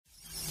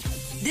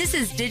This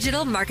is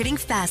Digital Marketing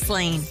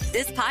Fastlane.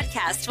 This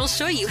podcast will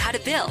show you how to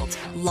build,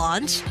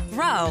 launch,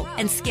 grow,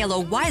 and scale a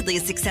widely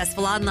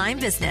successful online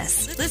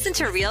business. Listen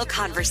to real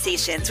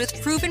conversations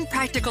with proven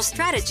practical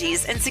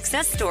strategies and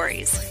success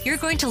stories. You're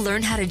going to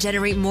learn how to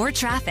generate more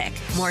traffic,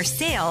 more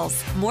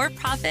sales, more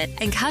profit,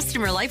 and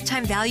customer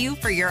lifetime value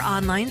for your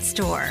online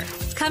store.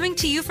 Coming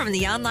to you from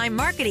the online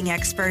marketing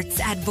experts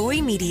at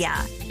Voy Media,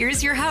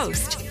 here's your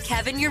host,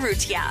 Kevin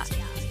Urrutia.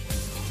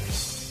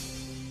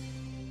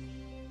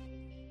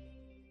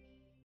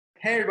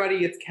 Hey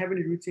everybody, it's Kevin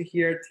Urrutia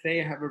here.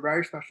 Today I have a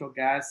very special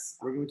guest.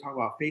 We're going to talk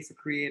about Facebook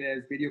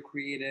creatives, video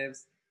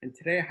creatives, and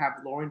today I have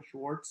Lauren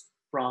Schwartz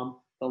from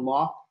The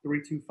Loft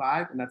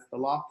 325, and that's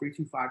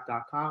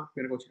theloft325.com.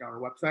 We're going to go check out our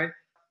website.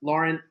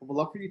 Lauren, I would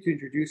love for you to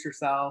introduce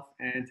yourself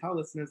and tell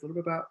listeners a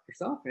little bit about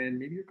yourself and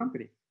maybe your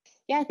company.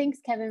 Yeah,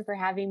 thanks, Kevin, for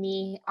having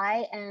me.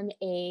 I am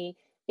a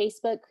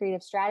Facebook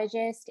creative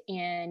strategist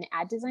and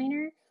ad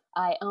designer.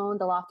 I own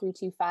The Loft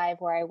 325,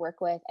 where I work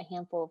with a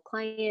handful of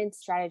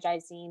clients,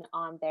 strategizing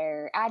on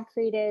their ad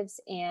creatives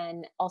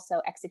and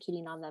also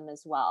executing on them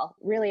as well.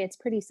 Really, it's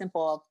pretty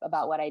simple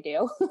about what I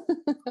do.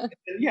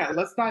 Yeah,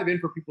 let's dive in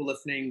for people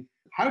listening.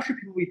 How should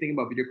people be thinking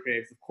about video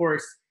creatives? Of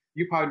course,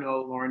 you probably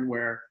know, Lauren,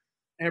 where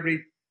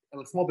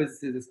small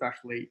businesses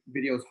especially,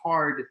 video is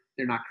hard.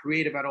 They're not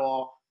creative at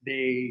all.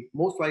 They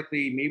most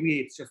likely, maybe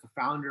it's just a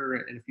founder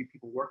and a few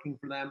people working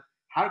for them.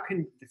 How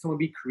can someone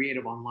be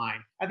creative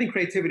online? I think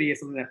creativity is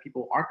something that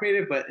people are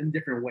creative, but in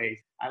different ways.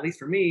 At least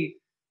for me,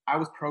 I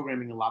was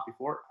programming a lot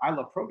before. I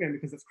love programming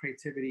because it's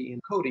creativity in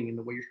coding and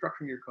the way you're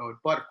structuring your code.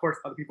 But of course,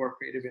 other people are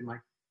creative in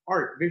like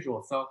art,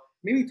 visual. So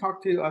maybe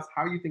talk to us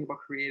how you think about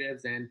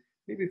creatives, and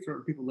maybe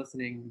for people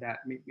listening that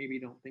maybe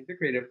don't think they're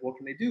creative, what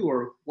can they do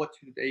or what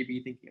should they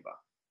be thinking about?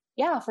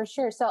 Yeah, for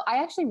sure. So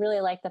I actually really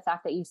like the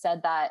fact that you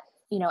said that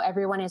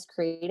everyone is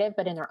creative,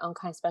 but in their own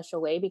kind of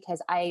special way,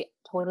 because I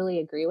totally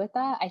agree with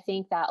that. I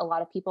think that a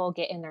lot of people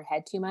get in their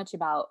head too much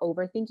about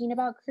overthinking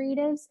about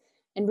creatives.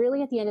 And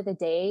really, at the end of the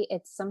day,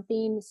 it's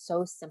something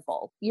so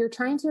simple. You're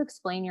trying to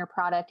explain your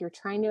product. You're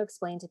trying to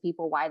explain to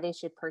people why they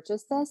should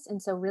purchase this.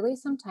 And so really,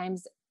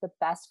 sometimes the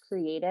best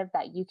creative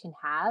that you can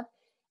have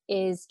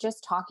is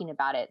just talking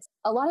about it.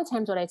 A lot of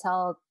times what I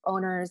tell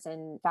owners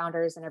and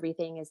founders and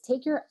everything is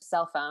take your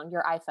cell phone,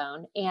 your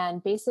iPhone,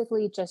 and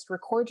basically just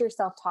record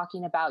yourself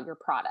talking about your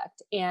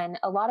product. And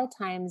a lot of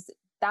times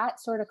that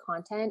sort of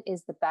content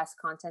is the best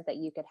content that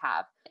you could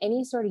have.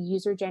 Any sort of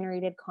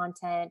user-generated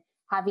content,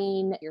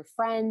 having your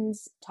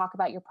friends talk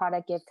about your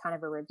product, give kind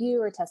of a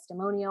review or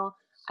testimonial.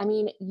 I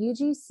mean,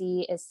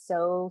 UGC is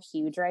so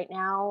huge right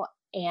now.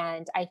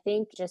 And I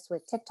think just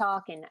with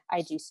TikTok and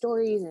IG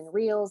stories and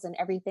reels and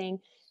everything,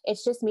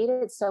 it's just made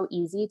it so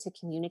easy to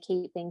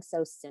communicate things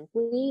so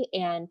simply.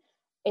 And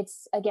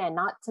it's, again,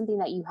 not something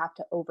that you have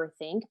to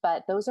overthink,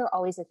 but those are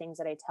always the things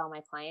that I tell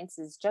my clients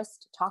is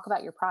just talk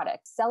about your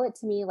product. Sell it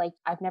to me like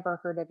I've never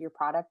heard of your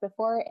product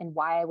before and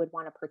why I would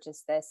want to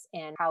purchase this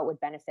and how it would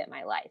benefit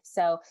my life.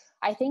 So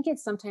I think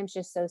it's sometimes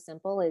just so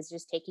simple as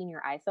just taking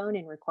your iPhone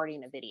and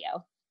recording a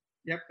video.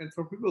 Yep. And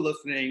for people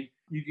listening,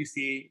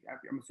 UGC,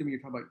 I'm assuming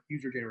you're talking about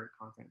user-generated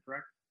content,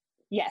 correct?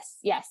 Yes.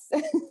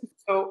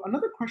 So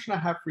another question I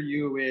have for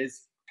you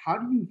is, how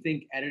do you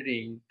think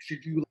editing,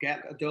 should you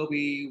get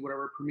Adobe,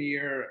 whatever,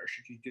 Premiere, or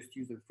should you just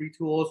use the free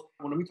tools?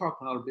 When we talk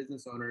to a lot of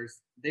business owners,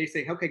 they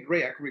say, okay,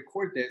 great, I can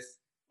record this,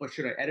 but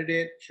should I edit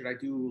it? Should I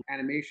do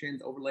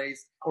animations,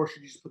 overlays, or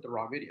should you just put the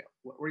raw video?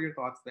 What were your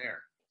thoughts there?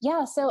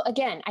 Yeah. So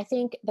again, I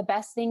think the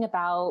best thing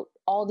about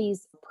all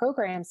these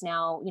programs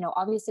now,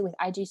 obviously with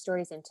IG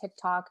stories and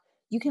TikTok,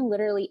 you can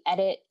literally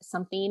edit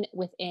something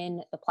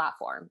within the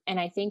platform. And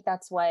I think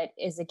that's what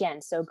is,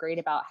 again, so great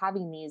about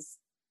having these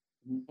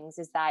things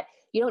is that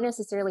you don't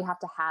necessarily have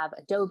to have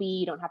Adobe.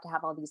 You don't have to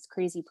have all these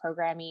crazy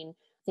programming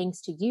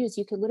things to use.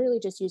 You could literally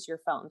just use your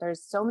phone.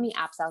 There's so many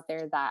apps out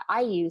there that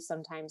I use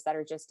sometimes that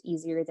are just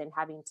easier than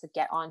having to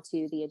get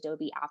onto the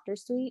Adobe After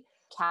Suite.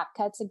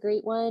 CapCut's a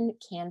great one.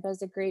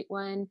 Canva's a great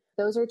one.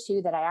 Those are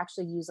two that I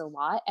actually use a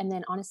lot. And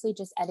then honestly,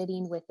 just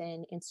editing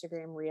within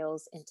Instagram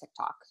Reels and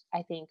TikTok,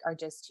 I think are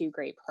just two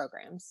great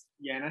programs.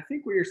 Yeah, and I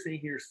think what you're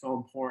saying here is so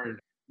important.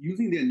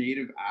 Using the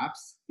native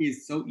apps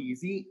is so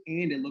easy,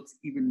 and it looks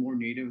even more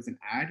native as an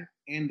ad,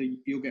 and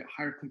you'll get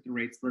higher click-through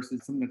rates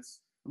versus something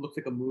that's looks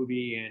like a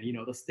movie, and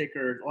the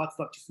stickers, all that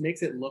stuff just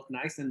makes it look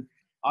nice. And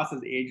us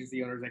as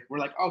agency owners, like, we're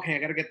like, okay, I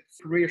gotta get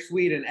Premiere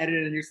Suite and edit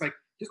it, and you're just like,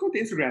 just go to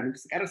Instagram and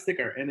just add a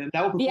sticker, and then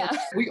that will. Yeah.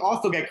 We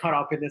also get caught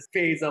up in this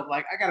phase of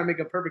like, I gotta make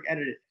a perfect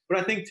edit. But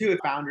I think too, if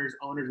founders,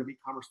 owners of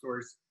e-commerce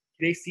stores,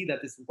 they see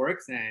that this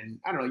works, and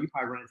I don't know, you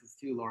probably run into this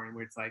too, Lauren,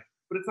 where it's like,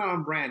 but it's not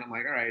on brand. I'm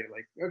like, all right,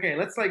 like, okay,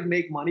 let's like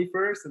make money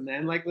first, and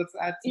then like let's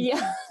add.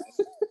 Yeah.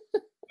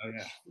 Oh,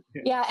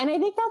 yeah. Yeah. And I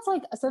think that's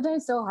like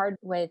sometimes so hard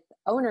with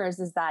owners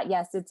is that,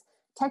 yes, it's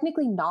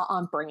technically not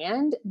on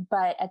brand,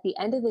 but at the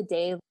end of the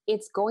day,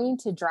 it's going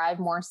to drive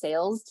more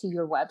sales to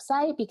your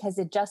website because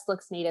it just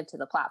looks native to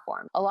the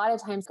platform. A lot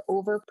of times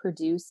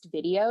overproduced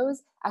videos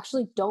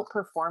actually don't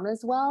perform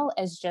as well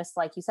as just,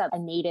 like you said, a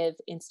native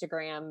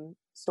Instagram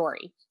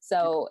story.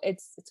 So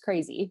it's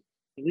crazy.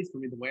 at least for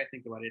me, the way I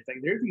think about it, it's like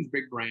there's these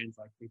big brands,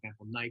 like for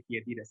example, Nike,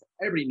 Adidas,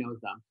 everybody knows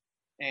them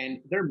and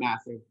they're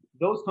massive.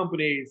 Those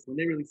companies, when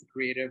they release a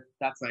creative,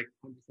 that's like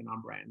 100%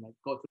 on brand, like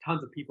goes to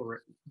tons of people.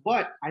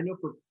 But I know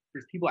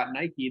there's people at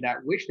Nike that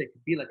wish they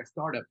could be like a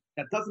startup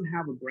that doesn't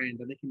have a brand,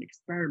 that they can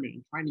experiment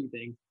and try new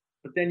things.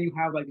 But then you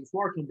have like these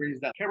smaller companies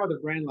that care about the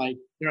brand, like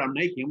they're on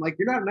Nike. I'm like,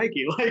 you're not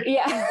Nike. Like,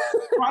 Yeah.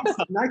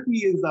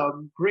 Nike is a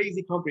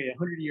crazy company,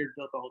 100 years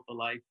built the whole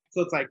life.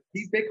 So it's like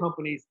these big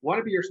companies want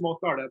to be your small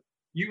startup.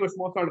 You, a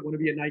small startup, want to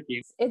be a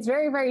Nike. It's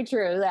very, very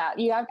true that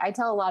I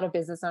tell a lot of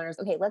business owners,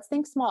 okay, let's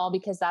think small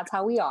because that's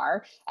how we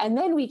are. And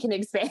then we can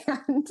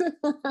expand.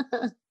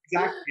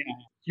 Exactly. Yeah.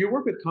 You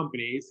work with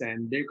companies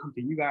and they come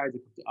to you guys, they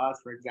come to us,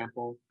 for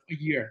example, a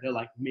year, they're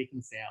like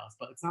making sales,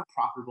 but it's not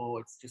profitable.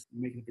 It's just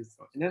making a business.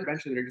 And then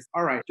eventually they're just,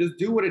 all right, just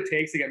do what it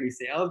takes to get me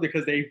sales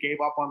because they gave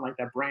up on like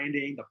that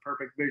branding, the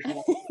perfect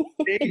visual.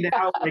 They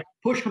now like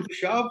push comes to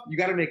shove, you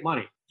got to make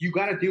money. You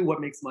got to do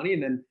what makes money.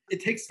 And then it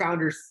takes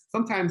founders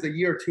sometimes a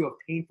year or two of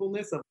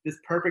painfulness of this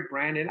perfect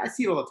brand. And I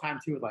see it all the time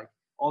too, with like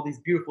all these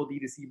beautiful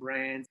D2C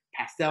brands,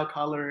 pastel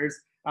colors.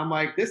 I'm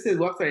like, this is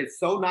website is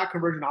so not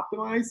conversion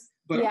optimized,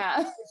 but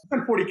yeah,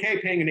 spend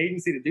 40K paying an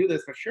agency to do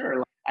this for sure.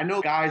 Like, I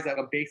know guys that have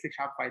a basic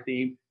Shopify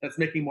theme that's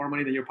making more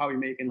money than you're probably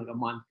making like a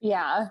month.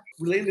 Yeah.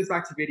 Relating this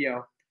back to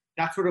video,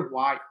 that's sort of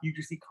why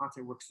UGC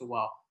content works so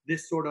well.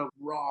 This sort of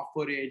raw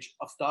footage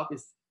of stuff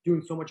is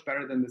doing so much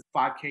better than this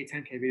 5K,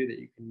 10K video that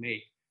you can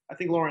make. I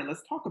think, Lauren,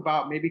 let's talk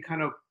about maybe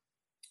kind of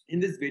in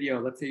this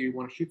video, let's say you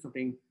want to shoot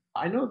something.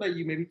 I know that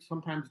you maybe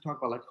sometimes talk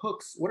about like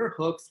hooks. What are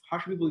hooks? How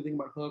should people think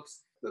about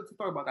hooks? Let's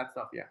talk about that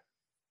stuff. Yeah.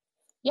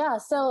 Yeah.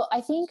 So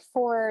I think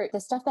for the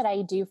stuff that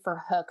I do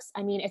for hooks,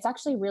 I mean, it's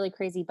actually really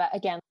crazy. But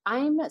again,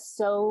 I'm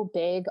so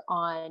big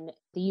on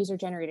the user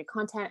generated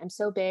content. I'm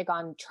so big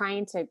on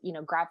trying to,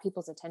 grab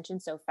people's attention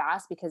so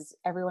fast because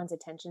everyone's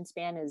attention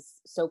span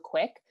is so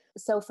quick.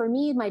 So for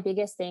me, my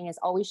biggest thing is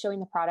always showing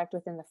the product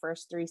within the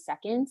first 3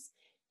 seconds.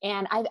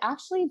 And I've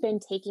actually been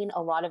taking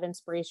a lot of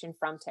inspiration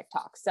from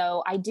TikTok.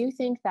 So I do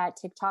think that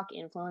TikTok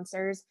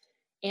influencers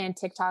and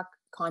TikTok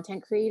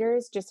content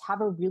creators just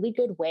have a really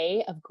good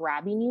way of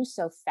grabbing you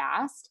so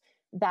fast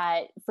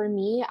that for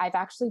me, I've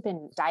actually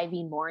been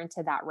diving more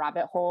into that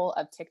rabbit hole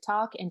of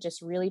TikTok and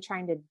just really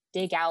trying to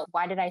dig out,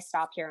 why did I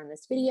stop here on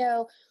this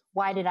video?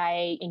 Why did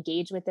I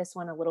engage with this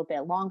one a little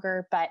bit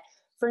longer? But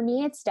for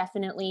me, it's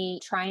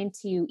definitely trying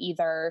to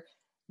either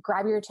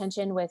grab your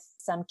attention with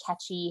some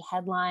catchy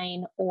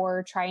headline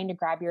or trying to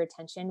grab your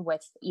attention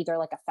with either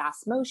like a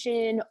fast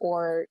motion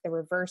or the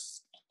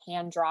reverse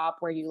hand drop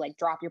where you like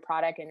drop your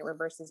product and it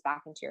reverses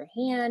back into your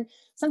hand,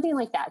 something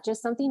like that.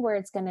 Just something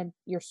where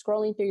you're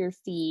scrolling through your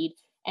feed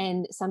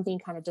and something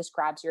kind of just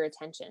grabs your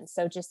attention.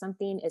 So just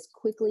something as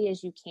quickly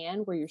as you can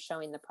where you're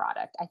showing the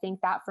product. I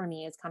think that for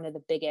me is kind of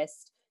the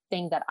biggest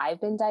thing that I've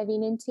been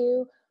diving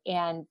into.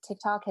 And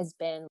TikTok has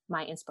been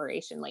my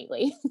inspiration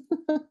lately.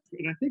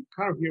 And I think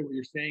kind of here what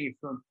you're saying is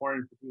so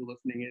important for people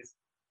listening is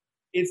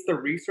it's the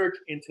research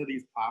into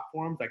these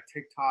platforms like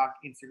TikTok,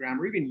 Instagram,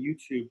 or even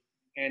YouTube.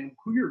 And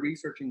who you're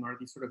researching are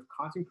these sort of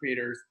content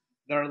creators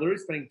that are literally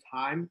spending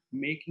time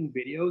making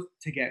videos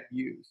to get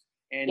views.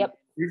 And Yep.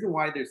 the reason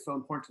why they're so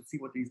important to see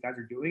what these guys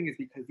are doing is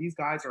because these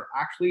guys are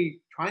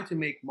actually trying to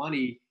make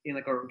money in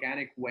like an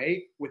organic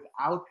way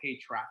without paid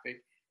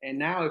traffic. And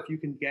now if you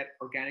can get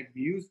organic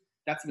views,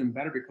 that's even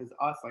better because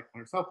us, like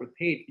ourselves, with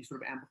paid, you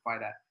sort of amplify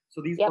that.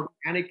 So these Yep.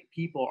 organic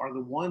people are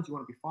the ones you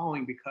want to be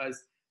following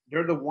because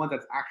they're the ones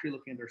that's actually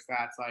looking at their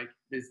stats. Like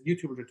there's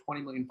YouTubers with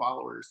 20 million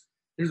followers.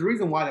 There's a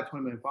reason why they have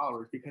 20 million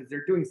followers because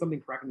they're doing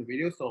something correct in the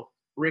video. So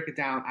break it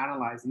down,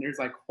 analyze, and there's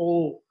like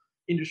whole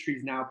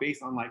industries now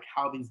based on like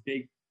how these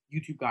big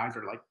YouTube guys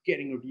are like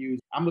getting reviews.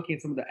 I'm looking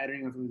at some of the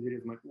editing on some of the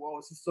videos. I'm like, whoa,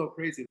 this is so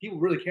crazy. People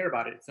really care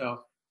about it.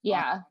 So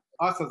Yeah.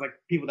 us as like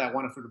people that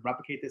want to sort of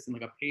replicate this in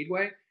like a paid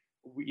way,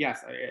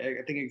 yes,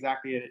 I think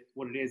exactly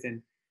what it is.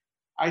 And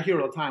I hear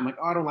it all the time, like,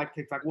 oh, I don't like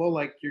TikTok. Well,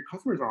 like your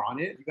customers are on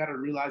it. You got to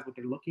realize what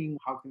they're looking,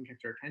 how can catch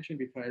their attention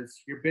because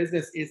your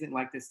business isn't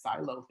like this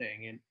silo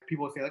thing. And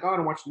people say like, oh, I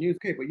don't watch the news.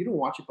 Okay, but you don't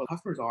watch it, but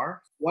customers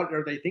are. What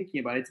are they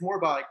thinking about? It's more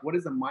about like, what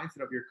is the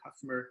mindset of your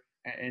customer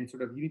and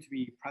sort of you need to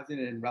be present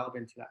and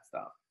relevant to that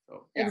stuff.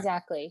 So, yeah.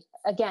 Exactly.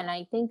 Again,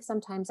 I think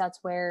sometimes that's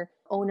where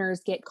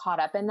owners get caught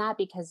up in that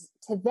because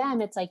to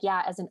them, it's like,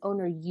 yeah, as an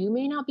owner, you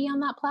may not be on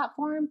that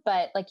platform,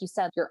 but like you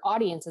said, your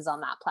audience is on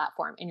that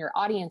platform and your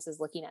audience is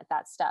looking at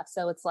that stuff.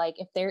 So it's like,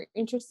 if they're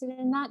interested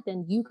in that,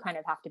 then you kind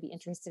of have to be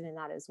interested in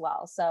that as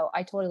well. So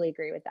I totally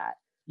agree with that.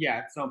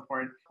 Yeah, it's so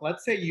important.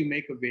 Let's say you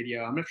make a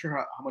video. I'm not sure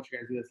how much you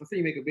guys do this. Let's say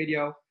you make a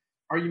video.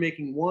 Are you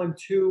making 1,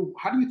 2?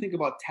 How do you think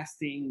about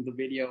testing the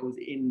videos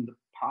in the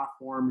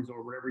platforms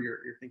or whatever you're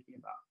thinking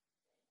about?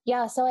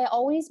 Yeah, so I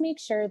always make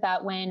sure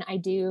that when I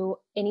do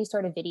any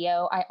sort of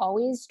video, I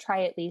always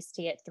try at least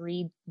to get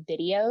 3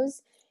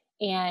 videos.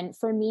 And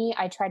for me,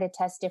 I try to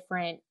test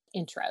different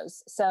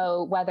intros.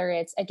 So whether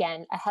it's,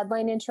 again, a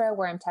headline intro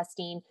where I'm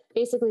testing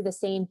basically the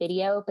same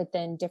video, but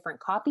then different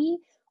copy,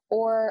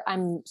 or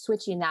I'm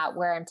switching that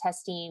where I'm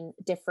testing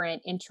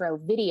different intro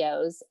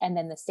videos and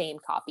then the same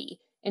copy.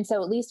 And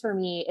so at least for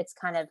me, it's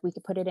kind of, we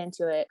could put it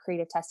into a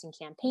creative testing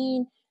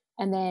campaign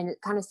and then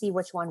kind of see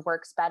which one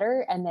works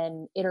better and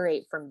then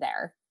iterate from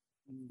there.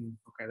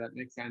 Okay, that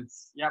makes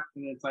sense. Yep.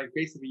 And it's like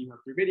basically you have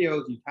 3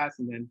 videos, you test,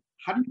 and then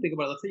how do you think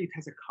about it? Let's say you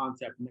test a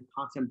concept and the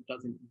concept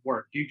doesn't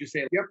work. Do you just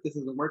say, yep, this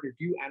doesn't work? Or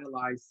do you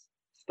analyze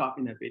stuff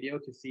in that video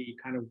to see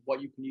kind of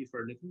what you can use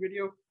for a different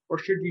video? Or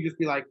should you just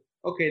be like,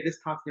 okay, this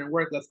concept didn't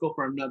work, let's go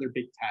for another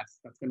big test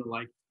that's going to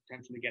like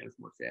potentially get us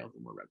more sales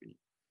and more revenue?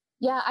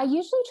 Yeah, I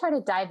usually try to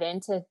dive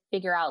in to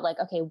figure out like,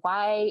 okay,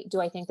 why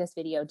do I think this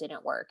video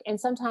didn't work? And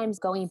sometimes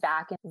going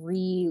back and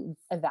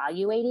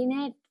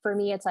re-evaluating it, for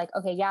me, it's like,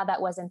 okay, yeah,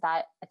 that wasn't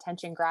that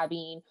attention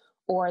grabbing,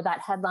 or that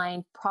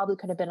headline probably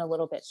could have been a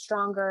little bit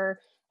stronger.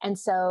 And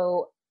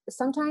so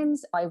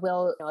sometimes I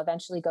will,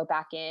 eventually go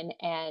back in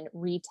and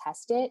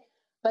retest it.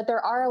 But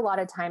there are a lot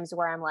of times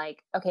where I'm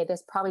like, okay,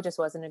 this probably just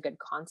wasn't a good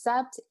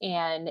concept.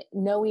 And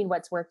knowing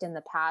what's worked in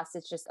the past,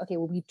 it's just, okay,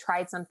 well, we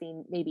tried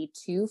something maybe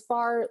too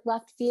far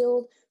left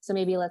field. So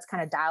maybe let's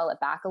kind of dial it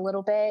back a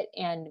little bit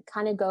and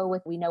kind of go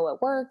with, we know it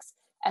works,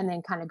 and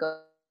then kind of go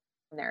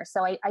from there.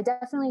 So I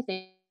definitely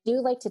think I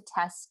do like to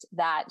test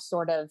that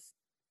sort of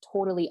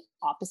totally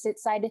opposite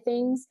side of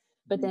things.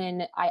 But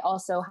then I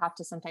also have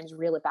to sometimes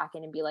reel it back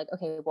in and be like,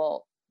 okay,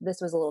 well,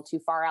 this was a little too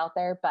far out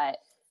there, but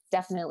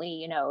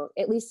definitely,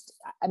 at least,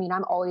 I mean,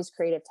 I'm always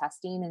creative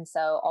testing. And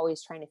so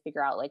always trying to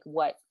figure out like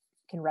what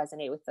can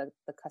resonate with the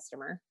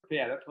customer.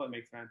 Yeah, that totally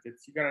makes sense.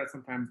 It's, you gotta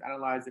sometimes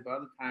analyze it, but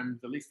other times,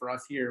 at least for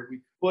us here,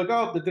 we're like,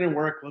 oh, that didn't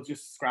work, let's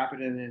just scrap it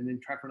and then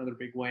try for another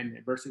big win.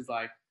 Versus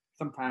like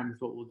sometimes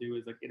what we'll do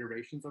is like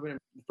iterations of it. And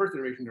the first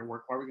iteration didn't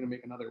work, why are we gonna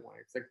make another one?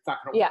 It's like, it's not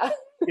gonna work.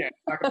 Yeah, it's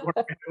not gonna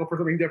work. Go for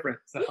something different.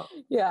 So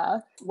yeah.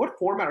 What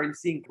format are you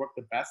seeing work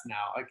the best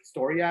now? Like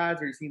story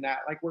ads, are you seeing that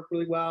like work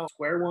really well?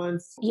 Square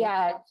ones?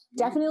 Yeah,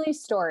 definitely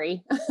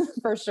story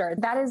for sure.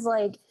 That is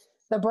like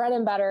the bread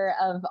and butter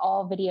of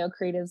all video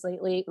creatives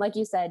lately. Like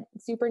you said,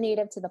 super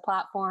native to the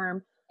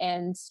platform,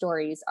 and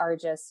stories are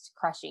just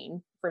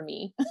crushing for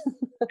me.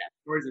 Yeah,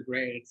 stories are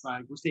great. It's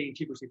like we're seeing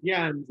cheaper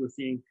CPMs, we're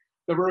seeing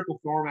the vertical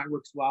format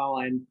works well,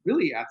 and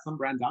really at some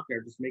brands out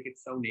there just make it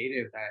so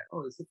native that,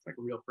 oh, this looks like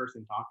a real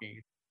person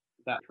talking.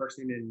 That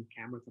person in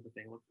camera type of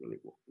thing looks really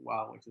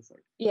well, which is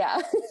like,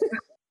 yeah.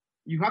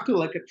 you have to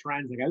look at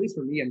trends. Like at least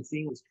for me, I'm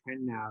seeing this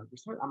trend now.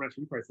 I'm not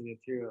sure you probably seen it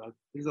too. Like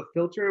there's a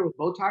filter with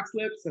Botox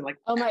lips and like,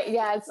 oh my,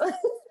 yes.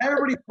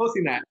 everybody's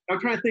posting that. I'm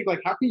trying to think like,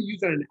 how can you use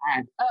that in an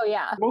ad? Oh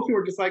yeah. Most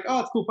people are just like,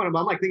 oh, it's cool, fun. But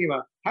I'm like thinking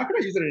about how can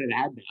I use it in an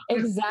ad now?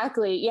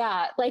 Exactly.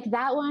 Yeah. Like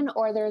that one,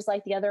 or there's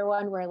like the other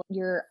one where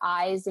your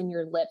eyes and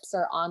your lips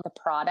are on the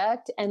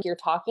product and you're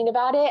talking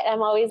about it.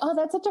 I'm always, oh,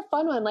 that's such a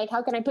fun one. Like,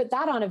 how can I put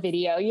that on a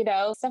video?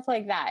 Stuff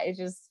like that.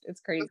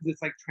 It's crazy.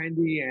 It's like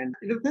trendy. And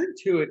the thing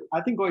too,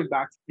 I think going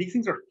back, these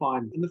things are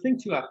fun. And the thing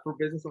too, for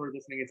business owners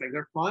listening, it's like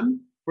they're fun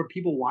for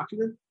people watching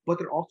them, but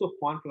they're also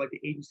fun for like the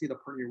agency, the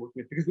partner you're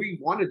working with, because we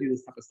want to do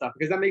this type of stuff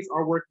because that makes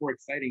our work more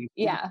exciting.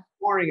 Yeah. It's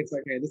boring. It's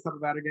like, hey, this type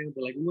of ad again,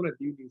 but like we want to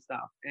do new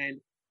stuff. And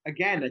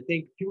again, I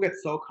think people get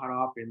so caught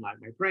up in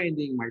like my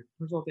branding, my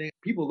personal thing.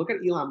 People look at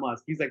Elon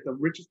Musk. He's like the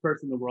richest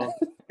person in the world,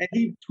 and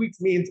he tweets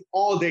memes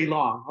all day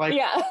long. Like,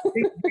 yeah.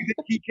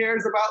 he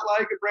cares about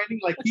like branding.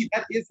 Like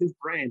that is his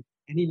brand,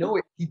 and he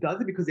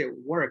does it because it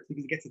works,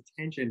 because it gets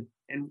attention.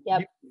 And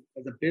yep.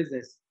 As a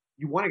business,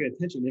 you want to get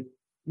attention. If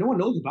no one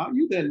knows about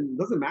you, then it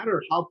doesn't matter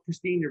how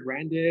pristine your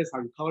brand is, how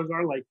your colors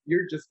are. Like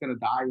you're just gonna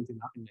die into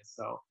nothingness.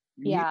 So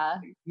you need to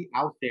be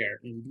out there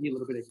and be a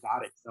little bit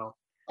exotic. So.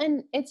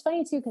 And it's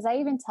funny too, because I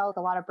even tell a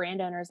lot of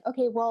brand owners,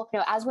 okay, well,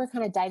 as we're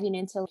kind of diving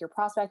into your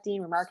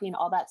prospecting, remarketing,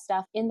 all that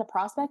stuff in the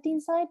prospecting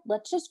side,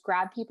 let's just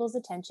grab people's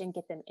attention,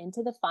 get them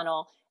into the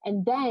funnel.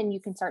 And then you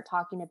can start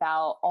talking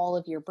about all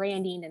of your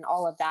branding and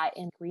all of that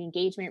in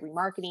re-engagement,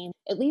 remarketing.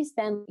 At least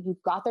then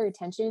you've got their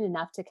attention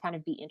enough to kind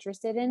of be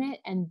interested in it.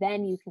 And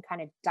then you can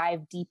kind of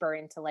dive deeper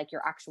into like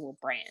your actual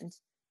brand.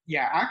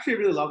 Yeah, I actually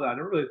really love that. I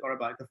never really thought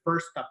about it. The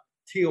first step,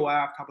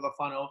 TOF, top of the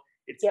funnel,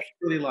 it's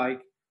really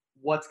like,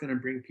 what's going to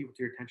bring people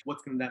to your attention,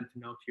 what's going to them to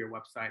know to your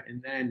website.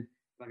 And then,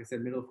 like I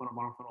said, middle of funnel,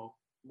 bottom funnel,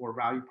 more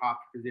value prop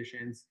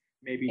positions,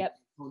 maybe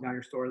tone down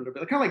your store a little bit.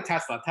 Like, kind of like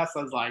Tesla.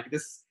 Tesla's like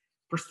this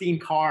pristine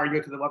car. You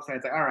go to the website,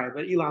 it's like, all right,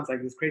 but Elon's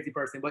like this crazy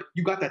person, but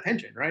you got the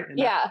attention, right? And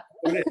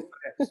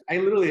I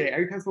literally,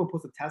 every time someone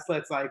posts a Tesla,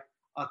 it's like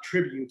a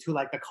tribute to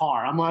like the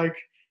car. I'm like,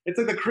 it's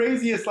like the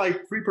craziest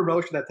like free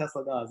promotion that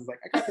Tesla does. It's like,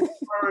 I got this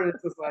car, and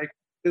it's just like,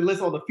 they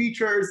list all the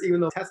features, even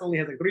though Tesla only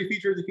has like 3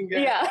 features you can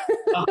get. Yeah.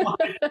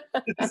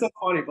 It's so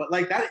funny. But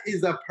like that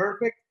is a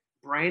perfect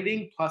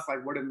branding plus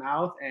like word of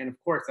mouth. And of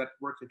course that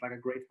works with like a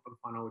great top of the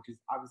funnel, which is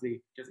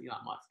obviously just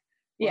Elon Musk.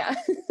 Yeah.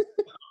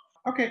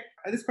 Okay.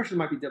 This question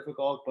might be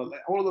difficult, but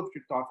I want to look at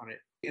your thoughts on it.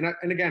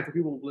 And again, for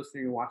people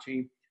listening and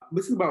watching,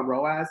 listen about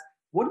ROAS.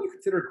 What do you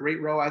consider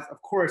great ROAS? Of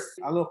course,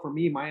 I know for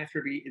me, my answer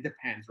would be, it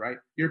depends, right?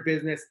 Your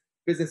business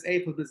A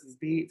plus business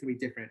B, it's going to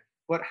be different.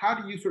 But how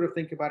do you sort of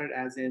think about it,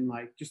 as in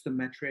like just the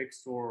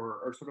metrics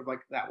or sort of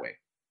like that way?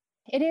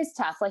 It is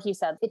tough. Like you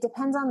said, it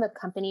depends on the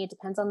company. It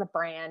depends on the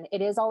brand.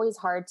 It is always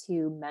hard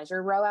to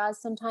measure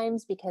ROAS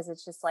sometimes because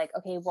it's just like,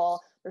 okay,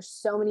 well, there's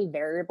so many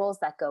variables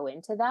that go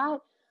into that.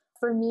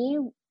 For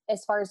me,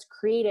 as far as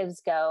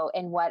creatives go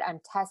and what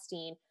I'm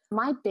testing,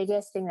 my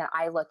biggest thing that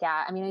I look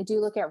at, I mean, I do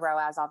look at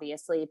ROAS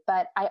obviously,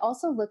 but I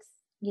also look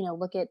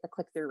at the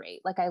click-through rate.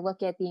 Like I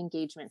look at the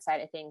engagement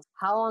side of things.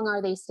 How long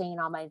are they staying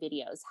on my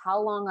videos? How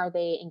long are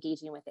they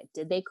engaging with it?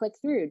 Did they click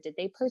through? Did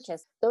they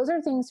purchase? Those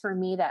are things for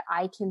me that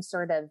I can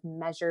sort of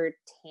measure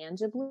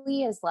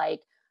tangibly as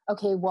like,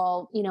 okay,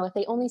 well, if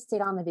they only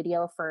stayed on the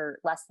video for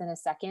less than a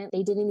second,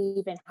 they didn't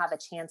even have a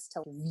chance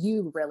to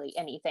view really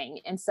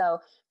anything. And so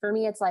for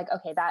me, it's like,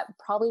 okay, that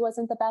probably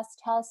wasn't the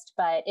best test,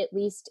 but at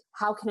least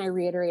how can I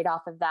reiterate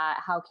off of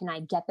that? How can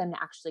I get them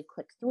to actually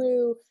click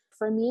through?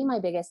 For me, my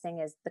biggest thing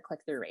is the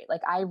click-through rate.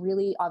 Like I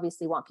really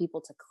obviously want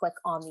people to click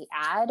on the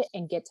ad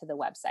and get to the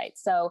website.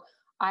 So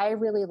I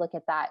really look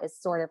at that as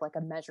sort of like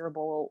a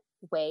measurable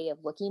way of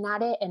looking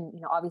at it. And,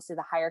 obviously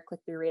the higher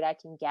click-through rate I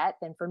can get,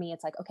 then for me,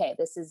 it's like, okay,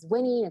 this is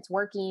winning, it's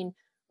working.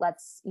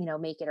 Let's,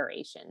 make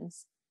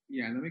iterations.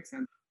 Yeah, that makes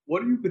sense.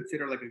 What do you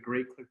consider like a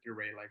great click-through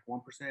rate? Like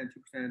 1%,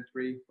 2%,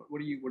 3%? What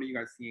are you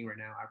guys seeing right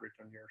now average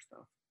on your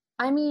stuff?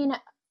 I mean,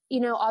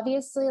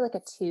 obviously like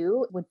a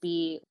 2 would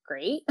be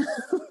great.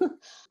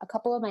 A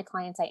couple of my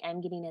clients, I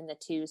am getting in the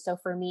 2. So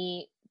for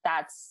me,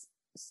 that's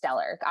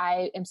stellar.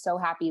 I am so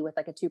happy with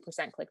like a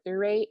 2% click-through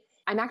rate.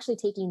 I'm actually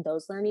taking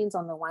those learnings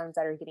on the ones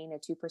that are getting a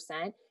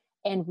 2%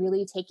 and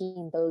really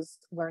taking those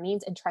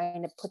learnings and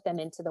trying to put them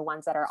into the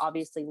ones that are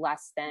obviously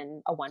less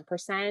than a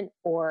 1%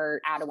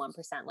 or at a 1%.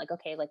 Like,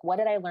 okay, like what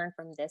did I learn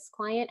from this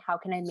client? How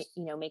can I,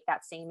 make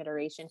that same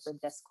iteration for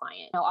this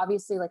client? Now,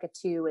 obviously like a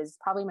 2 is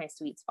probably my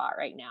sweet spot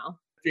right now.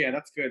 Yeah,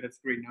 that's good. That's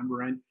a great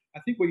number. And I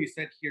think what you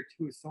said here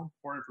too is so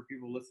important for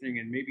people listening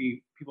and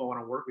maybe people want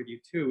to work with you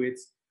too.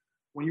 It's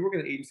when you work at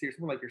an agency or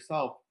someone like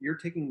yourself, you're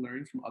taking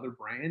learnings from other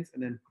brands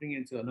and then putting it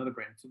into another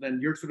brand. So then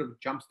you're sort of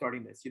jump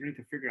starting this. You don't need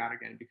to figure it out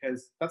again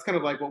because that's kind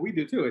of like what we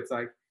do too. It's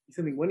like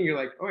something winning, you're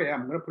like, oh yeah,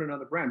 I'm going to put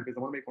another brand because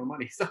I want to make more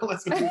money. So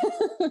let's go.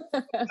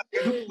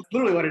 It's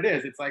literally what it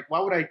is. It's like, why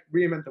would I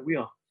reinvent the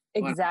wheel?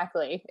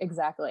 Exactly.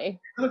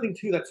 Another thing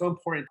too that's so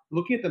important,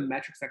 looking at the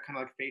metrics that kind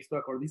of like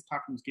Facebook or these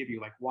platforms give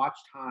you, like watch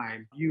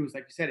time, views.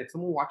 Like you said, if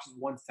someone watches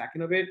 1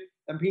 second of it,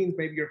 that means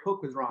maybe your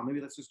hook was wrong. Maybe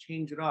let's just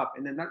change it up.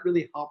 And then that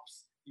really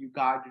helps you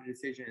guide your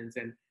decisions.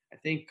 And I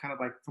think kind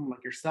of like someone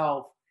like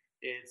yourself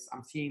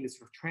I'm seeing this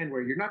sort of trend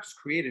where you're not just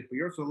creative, but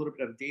you're also a little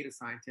bit of a data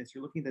scientist.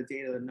 You're looking at the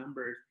data, the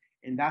numbers,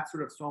 and that's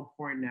sort of so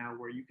important now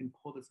where you can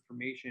pull this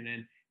information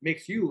and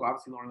makes you,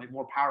 obviously, Lauren, like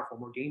more powerful,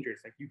 more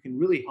dangerous. Like you can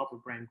really help a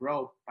brand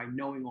grow by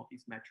knowing all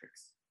these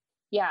metrics.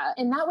 Yeah.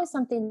 And that was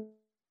something,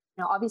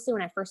 obviously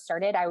when I first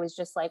started, I was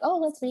just like, oh,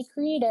 let's make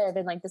creative.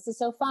 And like, this is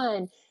so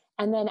fun.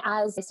 And then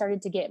as I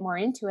started to get more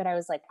into it, I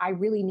was like, I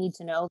really need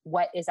to know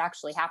what is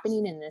actually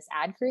happening in this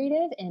ad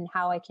creative and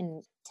how I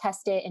can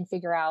test it and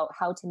figure out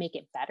how to make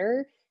it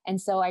better.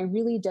 And so I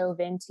really dove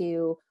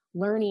into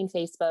learning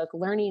Facebook,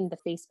 learning the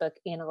Facebook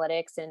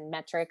analytics and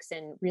metrics,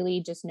 and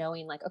really just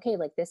knowing like, okay,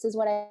 like this is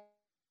what I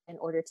in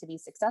order to be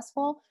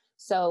successful.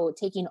 So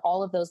taking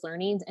all of those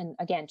learnings and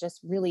again, just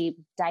really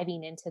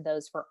diving into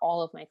those for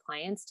all of my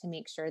clients to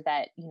make sure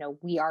that,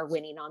 we are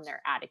winning on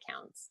their ad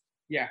accounts.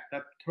 Yeah,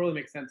 that totally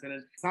makes sense. And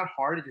it's not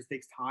hard. It just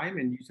takes time.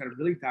 And you sort of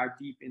really dive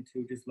deep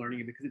into just learning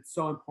it because it's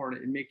so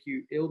important.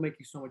 It'll make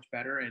you so much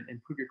better and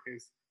improve your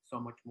creatives so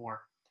much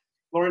more.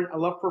 Lauren, I'd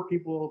love for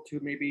people to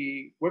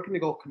maybe, where can they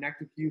go connect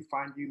with you,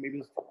 find you, maybe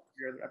listen to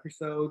your other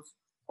episodes,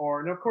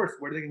 and of course,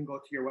 where they can go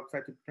to your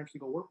website to potentially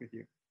go work with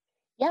you.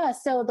 Yeah,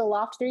 so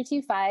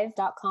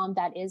theloft325.com,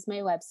 that is my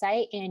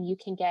website, and you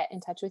can get in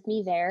touch with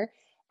me there.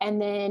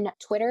 And then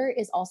Twitter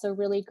is also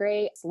really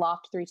great. It's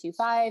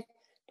Loft325.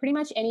 Pretty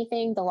much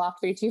anything, the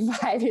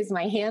Loft325 is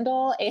my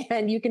handle,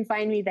 and you can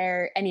find me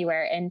there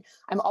anywhere. And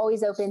I'm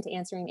always open to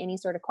answering any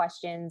sort of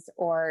questions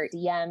or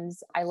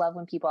DMs. I love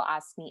when people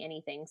ask me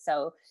anything.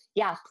 So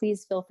yeah,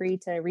 please feel free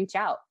to reach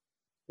out.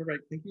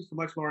 Perfect. Thank you so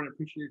much, Lauren. I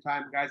appreciate your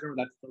time. Guys,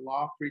 remember that's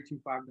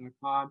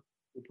theloft325.com.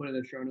 We'll put it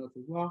in the show notes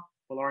as well.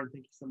 But Lauren,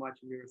 thank you so much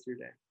and enjoy the rest of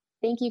your day.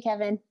 Thank you,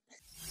 Kevin.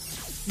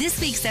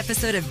 This week's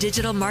episode of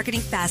Digital Marketing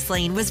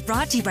Fastlane was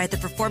brought to you by the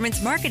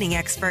performance marketing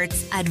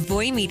experts at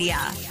Voy Media.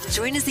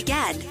 Join us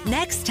again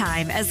next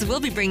time as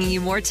we'll be bringing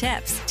you more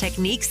tips,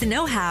 techniques, and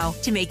know-how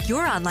to make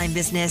your online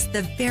business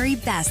the very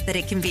best that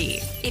it can be.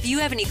 If you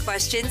have any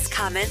questions,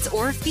 comments,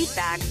 or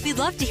feedback, we'd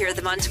love to hear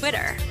them on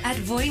Twitter at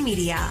Voy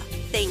Media.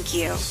 Thank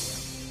you.